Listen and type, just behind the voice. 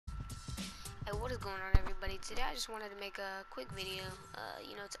What is going on, everybody? Today I just wanted to make a quick video,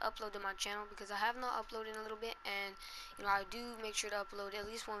 to upload to my channel because I have not uploaded in a little bit, and I do make sure to upload at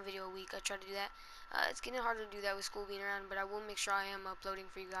least one video a week. I try to do that. It's getting harder to do that with school being around, but I will make sure I am uploading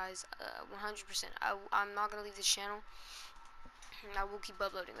for you guys 100%. I'm not gonna leave this channel. I will keep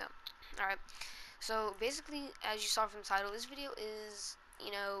uploading them. All right. So basically, as you saw from the title, this video is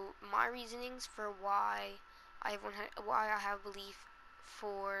my reasonings for why I have belief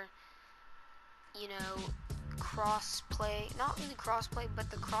for cross-play, not really cross-play, but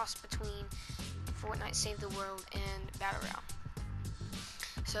the cross between Fortnite Save the World and Battle Royale.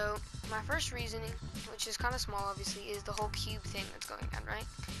 So, my first reasoning, which is kind of small obviously, is the whole cube thing that's going on, right?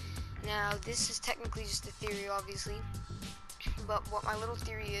 Now, this is technically just a theory, obviously, but what my little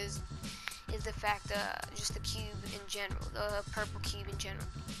theory is the fact, just the cube in general, the purple cube in general.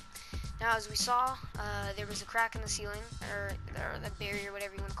 Now, as we saw, there was a crack in the ceiling, or the barrier,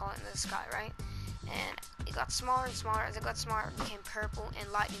 whatever you want to call it, in the sky, right? And it got smaller and smaller. As it got smaller, it became purple,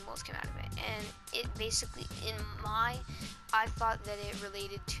 and lightning bolts came out of it. And it basically, I thought that it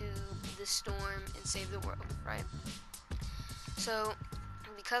related to the storm in Save the World, right? So,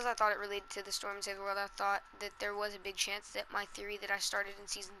 because I thought it related to the storm in Save the World, I thought that there was a big chance that my theory that I started in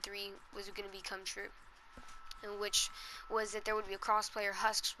Season 3 was going to become true. And which was that there would be a crossplayer,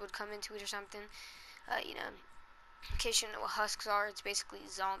 Husks would come into it or something. In case you don't know what Husks are, it's basically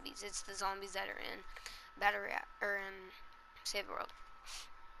zombies. It's the zombies that are in Battle Royale, or in Save the World.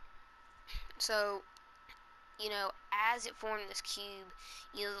 So, as it formed this cube,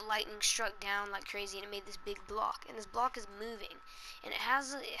 the lightning struck down like crazy, and it made this big block. And this block is moving, and it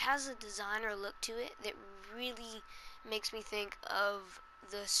has a design or look to it that really makes me think of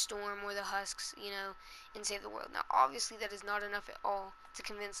the storm or the Husks, in Save the World. Now, obviously, that is not enough at all to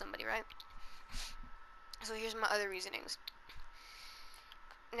convince somebody, right? So here's my other reasonings.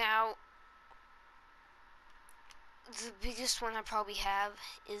 Now, the biggest one I probably have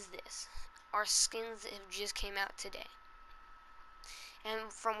is this. Our skins that have just came out today.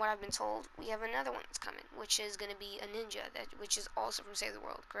 And from what I've been told, we have another one that's coming, which is going to be a ninja, which is also from Save the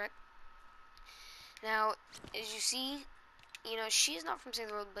World, correct? Now, as you see, she's not from Save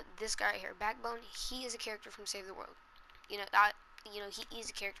the World, but this guy right here, Backbone, he is a character from Save the World. He is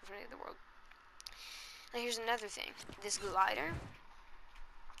a character from Save the World. Now here's another thing. This glider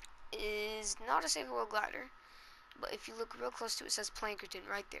is not a Save the World glider, but if you look real close to it, it says Plankerton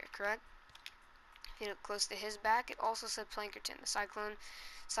right there, correct? If you look close to his back, it also said Plankerton. The Cyclone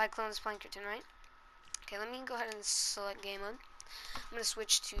is Plankerton, right? Okay, let me go ahead and select game mode. I'm going to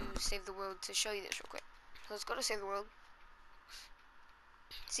switch to Save the World to show you this real quick. So let's go to Save the World.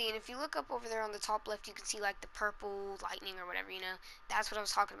 See, and if you look up over there on the top left, you can see like the purple lightning or whatever, That's what I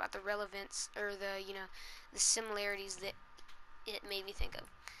was talking about, the relevance, or the similarities that it made me think of.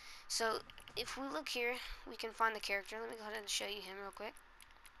 So, if we look here, we can find the character. Let me go ahead and show you him real quick.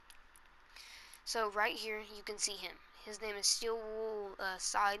 So, right here, you can see him. His name is Steel Wool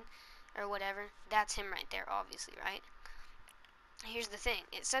Side, or whatever. That's him right there, obviously, right? Here's the thing.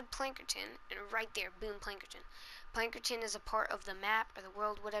 It said Plankerton, and right there, boom, Plankerton. Plankerton is a part of the map, or the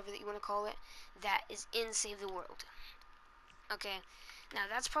world, whatever that you want to call it, that is in Save the World. Okay, now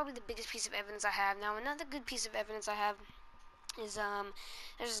that's probably the biggest piece of evidence I have. Now, another good piece of evidence I have is,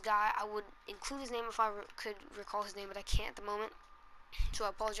 there's this guy. I would include his name if I could recall his name, but I can't at the moment, so I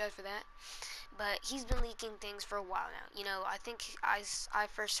apologize for that. But he's been leaking things for a while now. I think I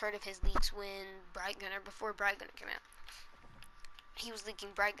first heard of his leaks when Bright Gunner, before Bright Gunner came out. He was leaking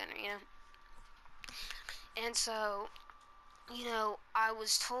Bright Gunner, And so, I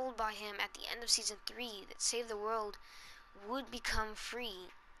was told by him at the end of Season 3 that Save the World would become free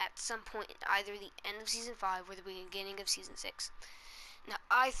at some point, either the end of Season 5 or the beginning of Season 6. Now,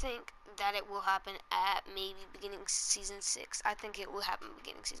 I think that it will happen at maybe beginning Season 6. I think it will happen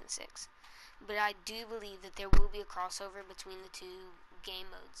beginning Season 6. But I do believe that there will be a crossover between the two game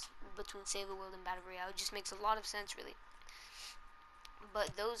modes, between Save the World and Battle Royale. It just makes a lot of sense, really.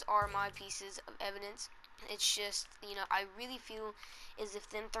 But those are my pieces of evidence. It's just, I really feel as if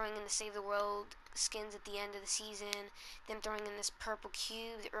them throwing in the Save the World skins at the end of the season, them throwing in this purple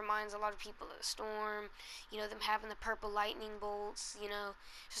cube that reminds a lot of people of the storm, them having the purple lightning bolts,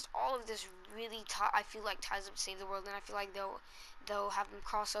 just all of this really, I feel like ties up Save the World, and I feel like they'll have them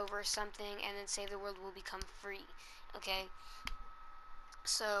cross over or something, and then Save the World will become free, okay?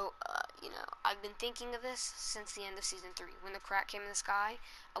 So, I've been thinking of this since the end of Season 3. When the crack came in the sky,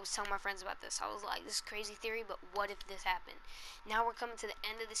 I was telling my friends about this. I was like, this is crazy theory, but what if this happened? Now we're coming to the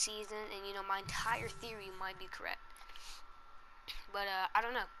end of the season, and, my entire theory might be correct. But, I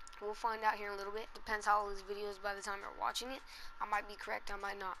don't know. We'll find out here in a little bit. Depends how old this video is by the time you're watching it. I might be correct, I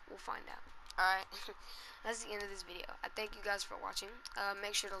might not. We'll find out. Alright, that's the end of this video. I thank you guys for watching.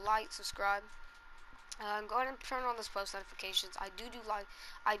 Make sure to like, subscribe. Go ahead and turn on those post notifications. I do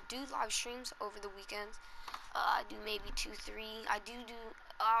live streams over the weekends. I do maybe 2, 3. I do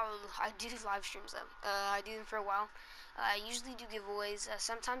live streams though. I do them for a while. I usually do giveaways.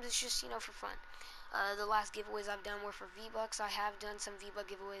 Sometimes it's just, for fun. The last giveaways I've done were for V-Bucks. I have done some V-Buck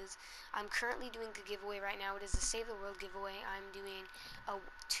giveaways. I'm currently doing a giveaway right now. It is a Save the World giveaway. I'm doing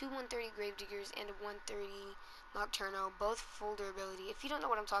 2 130 Gravediggers and a 130 Nocturno, both full durability. If you don't know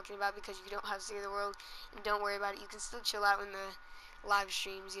what I'm talking about because you don't have Save the World, don't worry about it. You can still chill out in the live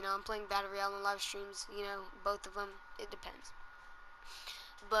streams. I'm playing Battle Royale on live streams. Both of them. It depends.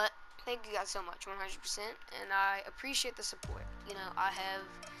 But thank you guys so much, 100%, and I appreciate the support. I have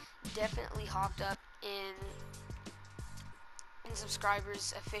definitely hopped up in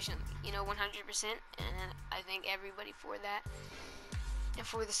subscribers efficiently, 100%, and I thank everybody for that and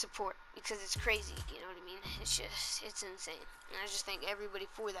for the support, because it's crazy, you know what I mean? It's insane, and I just thank everybody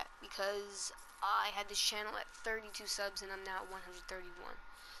for that, because I had this channel at 32 subs and I'm now at 131,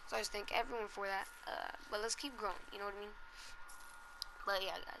 so I just thank everyone for that. But let's keep growing, you know what I mean? But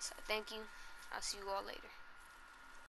yeah, guys, thank you. I'll see you all later.